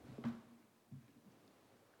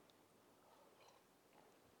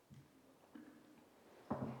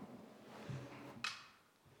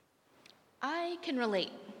I can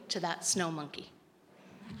relate to that snow monkey.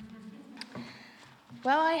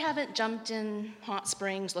 Well, I haven't jumped in hot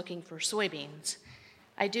springs looking for soybeans.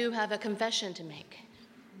 I do have a confession to make.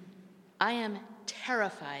 I am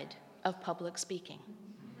terrified of public speaking.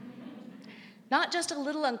 Not just a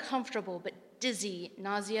little uncomfortable, but dizzy,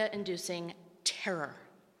 nausea-inducing terror.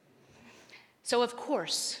 So of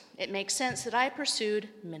course, it makes sense that I pursued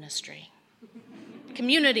ministry.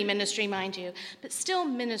 Community ministry, mind you, but still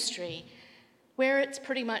ministry, where it's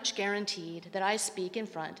pretty much guaranteed that I speak in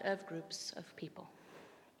front of groups of people.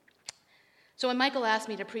 So when Michael asked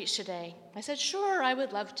me to preach today, I said, sure, I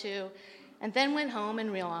would love to, and then went home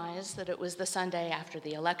and realized that it was the Sunday after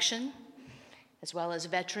the election, as well as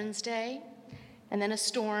Veterans Day, and then a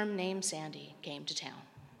storm named Sandy came to town.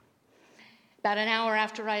 About an hour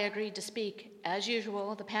after I agreed to speak, as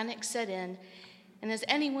usual, the panic set in, and as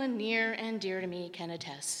anyone near and dear to me can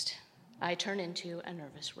attest, I turned into a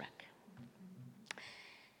nervous wreck.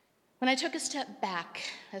 When I took a step back,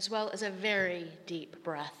 as well as a very deep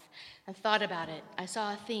breath, and thought about it, I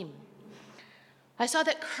saw a theme. I saw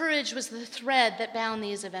that courage was the thread that bound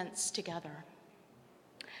these events together.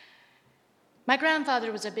 My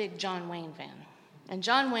grandfather was a big John Wayne fan, and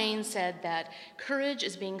John Wayne said that courage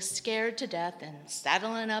is being scared to death and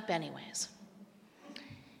saddling up anyways.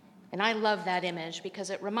 And I love that image because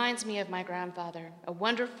it reminds me of my grandfather, a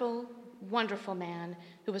wonderful, wonderful man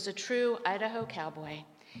who was a true Idaho cowboy.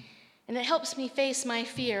 And it helps me face my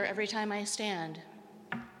fear every time I stand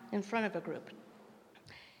in front of a group.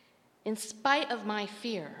 In spite of my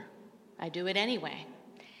fear, I do it anyway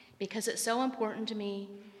because it's so important to me,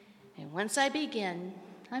 and once I begin,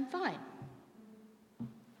 I'm fine.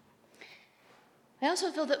 I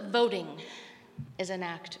also feel that voting is an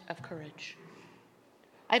act of courage.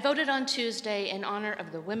 I voted on Tuesday in honor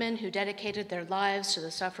of the women who dedicated their lives to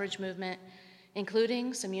the suffrage movement,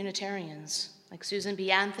 including some Unitarians like Susan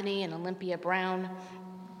B. Anthony and Olympia Brown,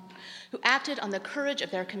 who acted on the courage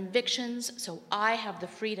of their convictions so I have the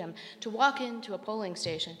freedom to walk into a polling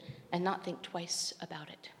station and not think twice about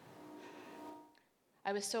it.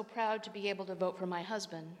 I was so proud to be able to vote for my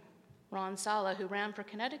husband, Ron Sala, who ran for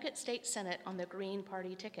Connecticut State Senate on the Green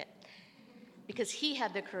Party ticket, because he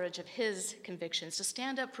had the courage of his convictions to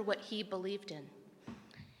stand up for what he believed in.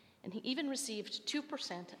 And he even received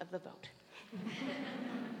 2% of the vote.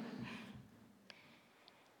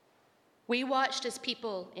 We watched as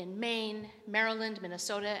people in Maine, Maryland,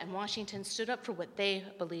 Minnesota, and Washington stood up for what they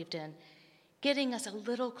believed in, getting us a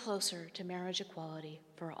little closer to marriage equality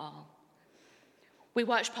for all. We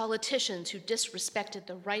watched politicians who disrespected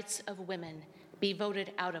the rights of women be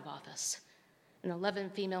voted out of office, and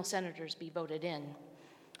 11 female senators be voted in,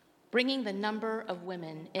 bringing the number of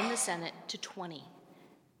women in the Senate to 20,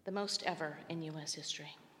 the most ever in U.S.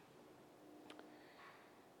 history.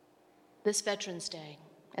 This Veterans Day,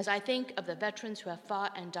 as I think of the veterans who have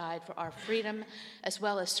fought and died for our freedom, as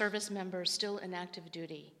well as service members still in active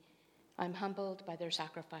duty, I'm humbled by their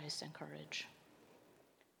sacrifice and courage.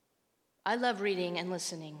 I love reading and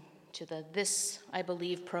listening to the This I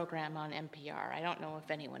Believe program on NPR. I don't know if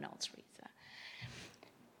anyone else reads that.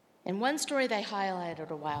 And one story they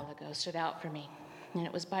highlighted a while ago stood out for me, and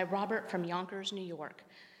it was by Robert from Yonkers, New York,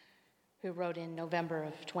 who wrote in November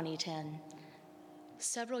of 2010,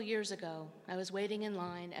 "Several years ago, I was waiting in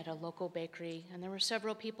line at a local bakery, and there were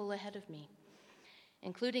several people ahead of me,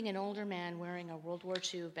 including an older man wearing a World War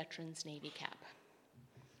II veteran's Navy cap.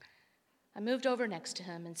 I moved over next to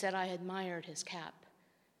him and said I admired his cap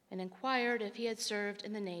and inquired if he had served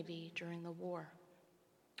in the Navy during the war.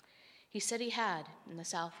 He said he had in the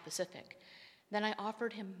South Pacific. Then I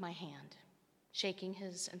offered him my hand, shaking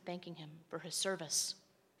his and thanking him for his service.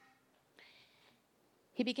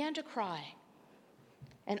 He began to cry,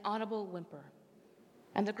 an audible whimper,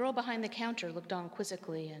 and the girl behind the counter looked on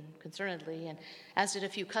quizzically and concernedly, and as did a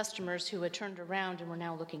few customers who had turned around and were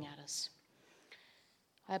now looking at us.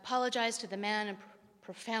 I apologized to the man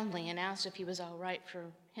profoundly and asked if he was all right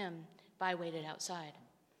for him if I waited outside.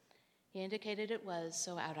 He indicated it was,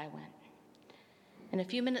 so out I went. And a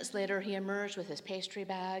few minutes later, he emerged with his pastry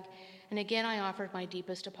bag, and again I offered my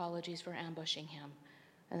deepest apologies for ambushing him,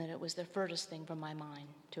 and that it was the furthest thing from my mind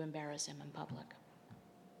to embarrass him in public.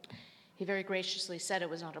 He very graciously said it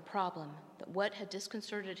was not a problem, that what had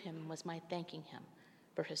disconcerted him was my thanking him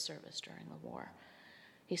for his service during the war.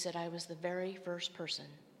 He said I was the very first person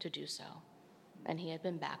to do so, and he had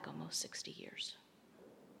been back almost 60 years.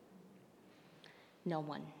 No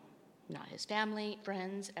one, not his family,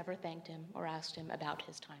 friends, ever thanked him or asked him about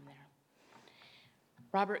his time there.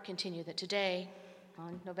 Robert continued that today,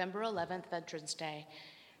 on November 11th, Veterans Day,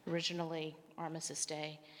 originally Armistice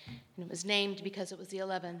Day, and it was named because it was the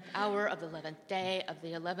 11th hour of the 11th day of the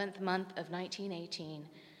 11th month of 1918,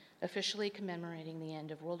 officially commemorating the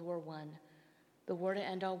end of World War I, the war to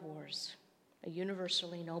end all wars, a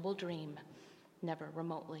universally noble dream never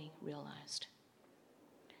remotely realized.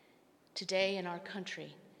 Today in our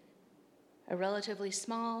country, a relatively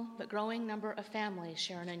small but growing number of families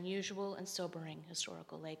share an unusual and sobering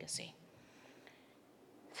historical legacy.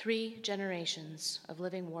 3 generations of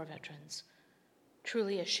living war veterans,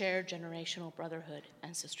 truly a shared generational brotherhood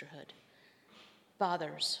and sisterhood.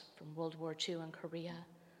 Fathers from World War II and Korea,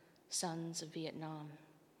 sons of Vietnam,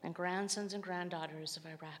 and grandsons and granddaughters of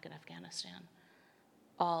Iraq and Afghanistan,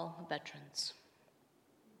 all veterans.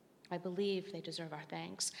 I believe they deserve our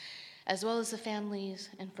thanks, as well as the families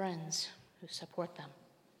and friends who support them.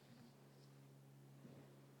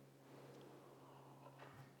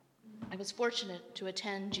 I was fortunate to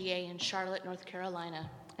attend GA in Charlotte, North Carolina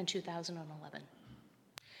in 2011.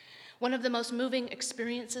 One of the most moving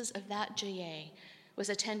experiences of that GA was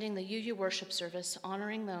attending the UU worship service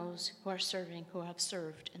honoring those who have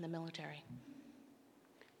served in the military.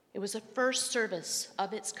 It was the first service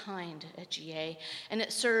of its kind at GA, and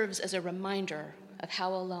it serves as a reminder of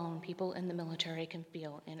how alone people in the military can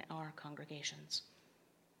feel in our congregations.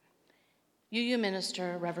 UU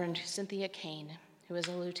minister Reverend Cynthia Kane, who is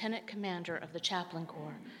a lieutenant commander of the Chaplain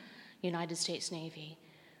Corps, United States Navy,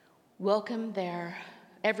 welcomed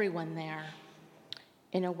everyone there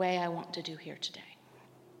in a way I want to do here today.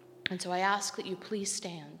 And so I ask that you please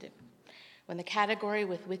stand when the category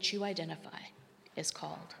with which you identify is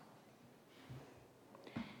called.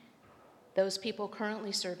 Those people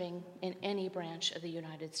currently serving in any branch of the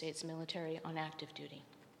United States military on active duty.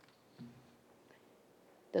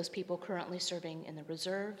 Those people currently serving in the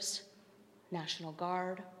reserves, National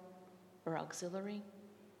Guard, or auxiliary.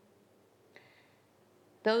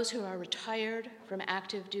 Those who are retired from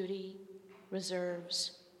active duty,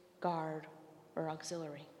 reserves, Guard, or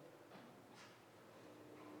auxiliary.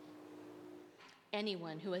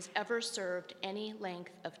 Anyone who has ever served any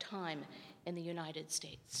length of time in the United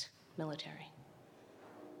States military.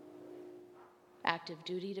 Active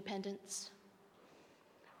duty dependents,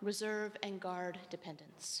 reserve and Guard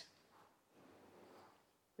dependents,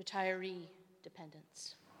 retiree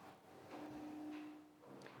dependents.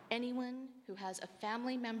 Anyone who has a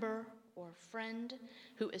family member or friend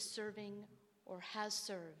who is serving or has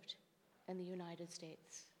served in the United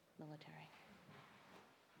States military.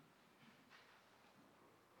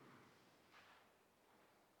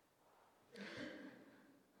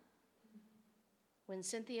 When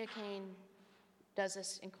Cynthia Kane does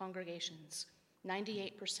this in congregations,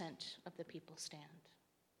 98% of the people stand.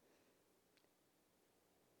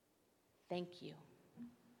 Thank you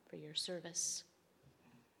for your service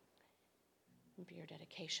and for your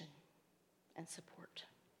dedication and support.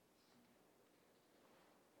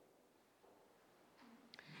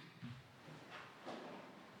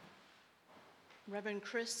 Reverend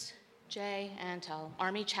Chris J. Antal,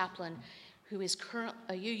 Army chaplain, who is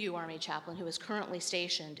a UU Army chaplain who is currently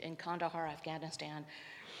stationed in Kandahar, Afghanistan,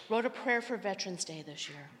 wrote a prayer for Veterans Day this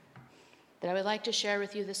year that I would like to share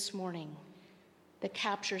with you this morning that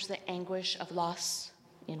captures the anguish of loss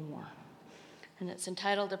in war. And it's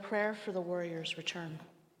entitled, A Prayer for the Warrior's Return.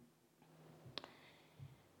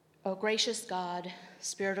 O gracious God,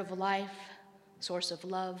 Spirit of life, source of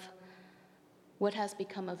love, what has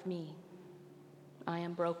become of me? I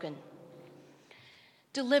am broken.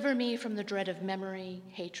 Deliver me from the dread of memory,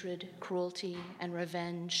 hatred, cruelty, and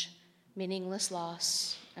revenge, meaningless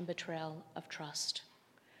loss, and betrayal of trust.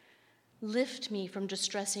 Lift me from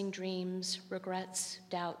distressing dreams, regrets,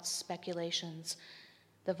 doubts, speculations,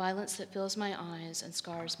 the violence that fills my eyes and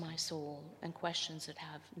scars my soul, and questions that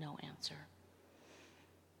have no answer.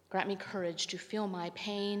 Grant me courage to feel my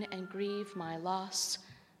pain and grieve my loss,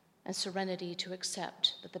 and serenity to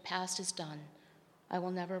accept that the past is done. I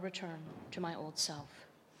will never return to my old self.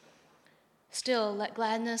 Still, let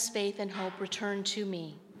gladness, faith, and hope return to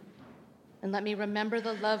me, and let me remember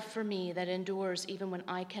the love for me that endures even when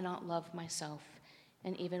I cannot love myself,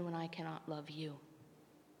 and even when I cannot love you.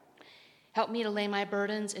 Help me to lay my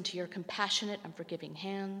burdens into your compassionate and forgiving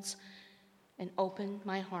hands, and open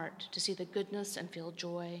my heart to see the goodness and feel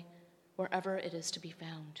joy wherever it is to be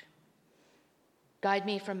found. Guide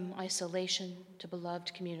me from isolation to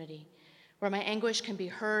beloved community, where my anguish can be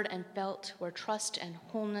heard and felt, where trust and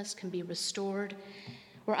wholeness can be restored,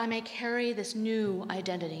 where I may carry this new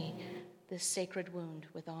identity, this sacred wound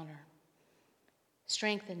with honor.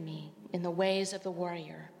 Strengthen me in the ways of the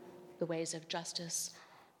warrior, the ways of justice,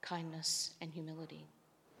 kindness, and humility,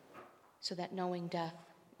 so that knowing death,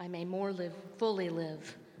 I may more fully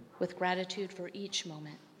live with gratitude for each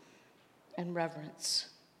moment and reverence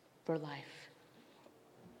for life.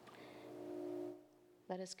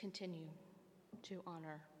 Let us continue to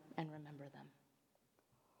honor and remember them.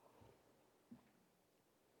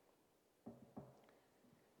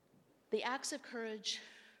 The acts of courage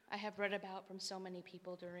I have read about from so many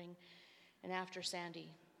people during and after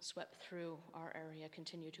Sandy swept through our area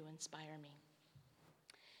continue to inspire me.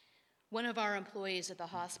 One of our employees at the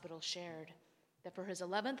hospital shared that for his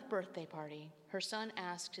 11th birthday party, her son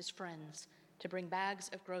asked his friends to bring bags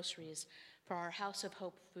of groceries for our House of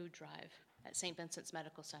Hope food drive at St. Vincent's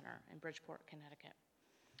Medical Center in Bridgeport, Connecticut,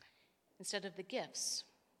 instead of the gifts,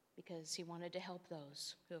 because he wanted to help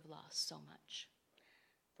those who have lost so much.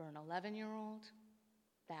 For an 11-year-old,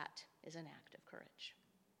 that is an act of courage.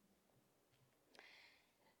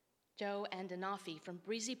 Joe Andanofi from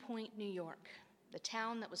Breezy Point, New York, the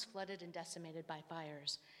town that was flooded and decimated by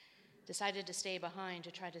fires, decided to stay behind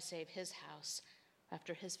to try to save his house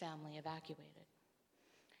after his family evacuated.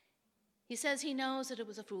 He says he knows that it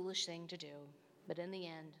was a foolish thing to do, but in the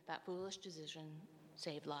end, that foolish decision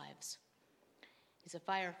saved lives. He's a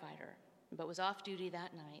firefighter, but was off duty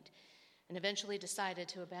that night and eventually decided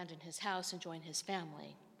to abandon his house and join his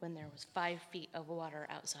family when there was 5 feet of water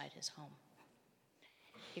outside his home.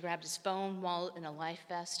 He grabbed his phone, wallet, and a life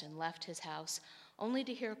vest and left his house, only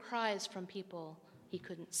to hear cries from people he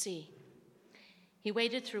couldn't see. He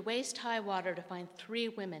waded through waist-high water to find 3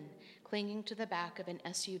 women clinging to the back of an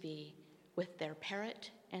SUV with their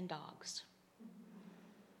parrot and dogs.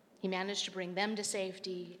 He managed to bring them to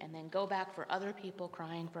safety and then go back for other people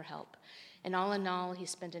crying for help. And all in all, he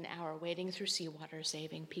spent an hour wading through seawater,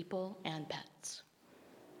 saving people and pets.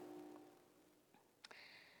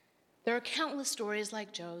 There are countless stories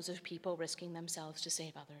like Joe's of people risking themselves to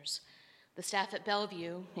save others. The staff at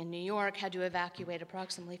Bellevue in New York had to evacuate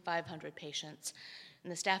approximately 500 patients,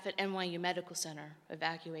 and the staff at NYU Medical Center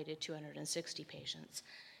evacuated 260 patients,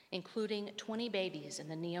 including 20 babies in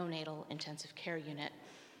the neonatal intensive care unit,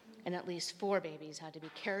 and at least 4 babies had to be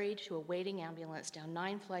carried to a waiting ambulance down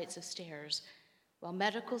 9 flights of stairs while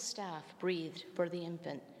medical staff breathed for the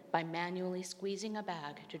infant by manually squeezing a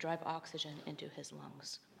bag to drive oxygen into his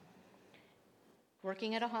lungs.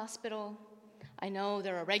 Working at a hospital, I know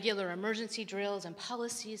there are regular emergency drills and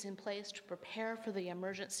policies in place to prepare for the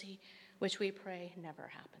emergency, which we pray never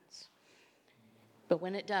happens. But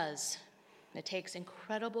when it does, it takes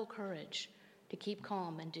incredible courage to keep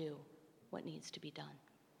calm and do what needs to be done.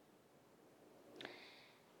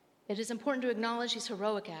 It is important to acknowledge these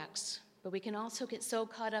heroic acts, but we can also get so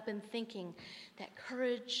caught up in thinking that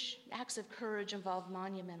acts of courage involve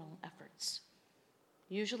monumental efforts,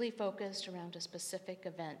 usually focused around a specific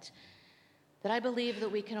event, that I believe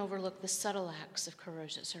that we can overlook the subtle acts of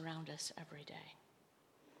courage that surround us every day.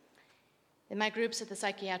 In my groups at the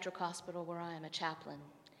psychiatric hospital where I am a chaplain,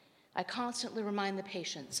 I constantly remind the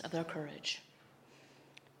patients of their courage.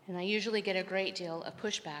 And I usually get a great deal of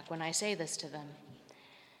pushback when I say this to them.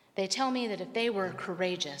 They tell me that if they were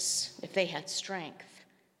courageous, if they had strength,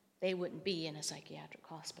 they wouldn't be in a psychiatric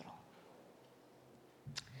hospital.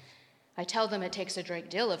 I tell them it takes a great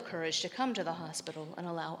deal of courage to come to the hospital and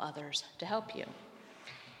allow others to help you.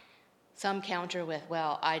 Some counter with,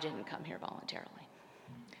 well, I didn't come here voluntarily.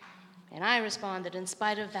 And I respond that in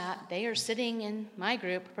spite of that, they are sitting in my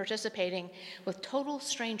group participating with total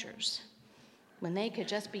strangers when they could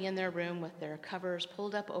just be in their room with their covers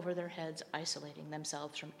pulled up over their heads, isolating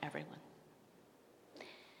themselves from everyone.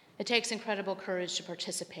 It takes incredible courage to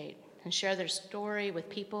participate and share their story with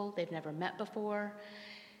people they've never met before.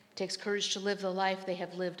 It takes courage to live the life they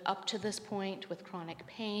have lived up to this point with chronic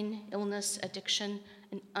pain, illness, addiction,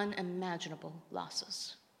 and unimaginable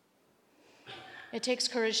losses. It takes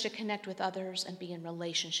courage to connect with others and be in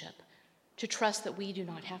relationship, to trust that we do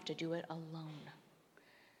not have to do it alone.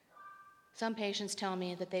 Some patients tell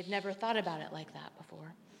me that they've never thought about it like that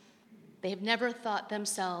before. They've never thought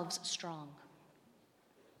themselves strong.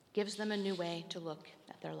 It gives them a new way to look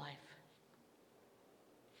at their life.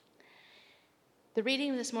 The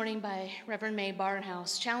reading this morning by Reverend Mae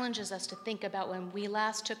Barnhouse challenges us to think about when we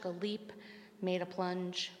last took a leap, made a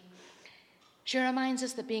plunge. She reminds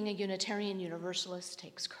us that being a Unitarian Universalist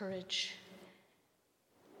takes courage.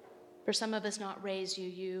 For some of us not raised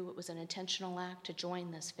UU, it was an intentional act to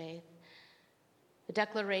join this faith. The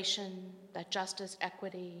declaration that justice,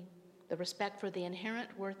 equity, the respect for the inherent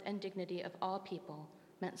worth and dignity of all people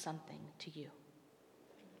meant something to you.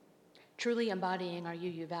 Truly embodying our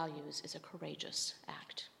UU values is a courageous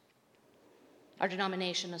act. Our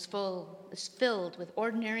denomination is filled with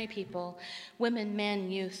ordinary people, women,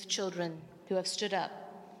 men, youth, children, who have stood up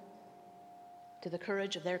to the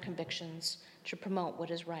courage of their convictions to promote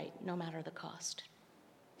what is right, no matter the cost.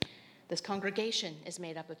 This congregation is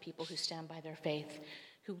made up of people who stand by their faith,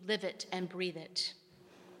 who live it and breathe it,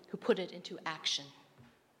 who put it into action.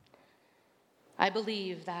 I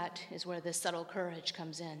believe that is where this subtle courage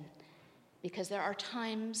comes in, because there are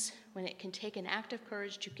times when it can take an act of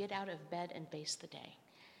courage to get out of bed and face the day,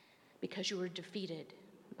 because you were defeated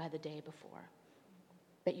by the day before.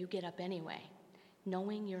 But you get up anyway,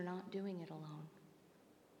 knowing you're not doing it alone.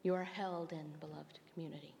 You are held in beloved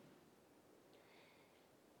community.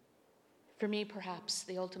 For me, perhaps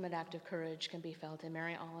the ultimate act of courage can be felt in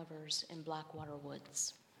Mary Oliver's In Blackwater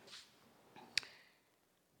Woods.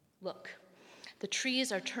 Look, the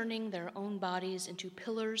trees are turning their own bodies into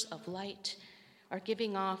pillars of light, are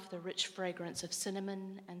giving off the rich fragrance of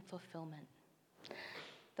cinnamon and fulfillment.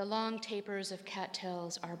 The long tapers of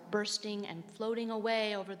cattails are bursting and floating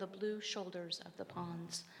away over the blue shoulders of the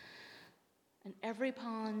ponds. And every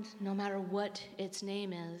pond, no matter what its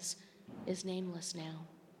name is nameless now.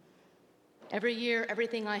 Every year,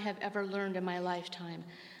 everything I have ever learned in my lifetime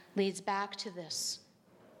leads back to this,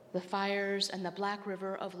 the fires and the black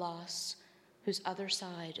river of loss, whose other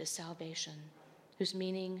side is salvation, whose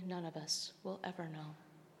meaning none of us will ever know.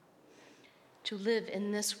 To live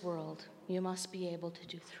in this world, you must be able to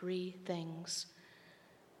do three things: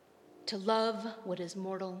 to love what is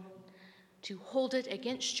mortal, to hold it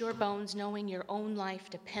against your bones, knowing your own life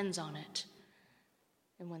depends on it,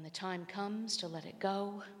 and when the time comes to let it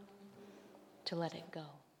go, to let it go.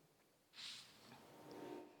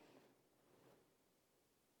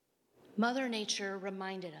 Mother Nature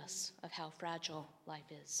reminded us of how fragile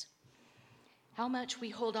life is, how much we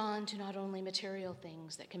hold on to not only material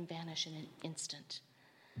things that can vanish in an instant,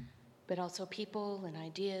 but also people and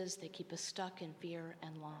ideas that keep us stuck in fear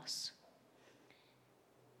and loss.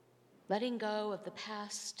 Letting go of the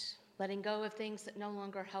past, letting go of things that no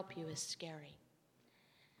longer help you is scary.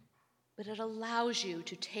 But it allows you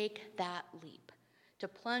to take that leap, to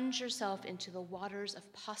plunge yourself into the waters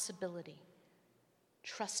of possibility,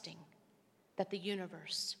 trusting that the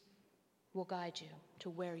universe will guide you to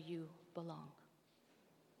where you belong.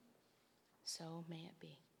 So may it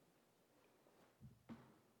be.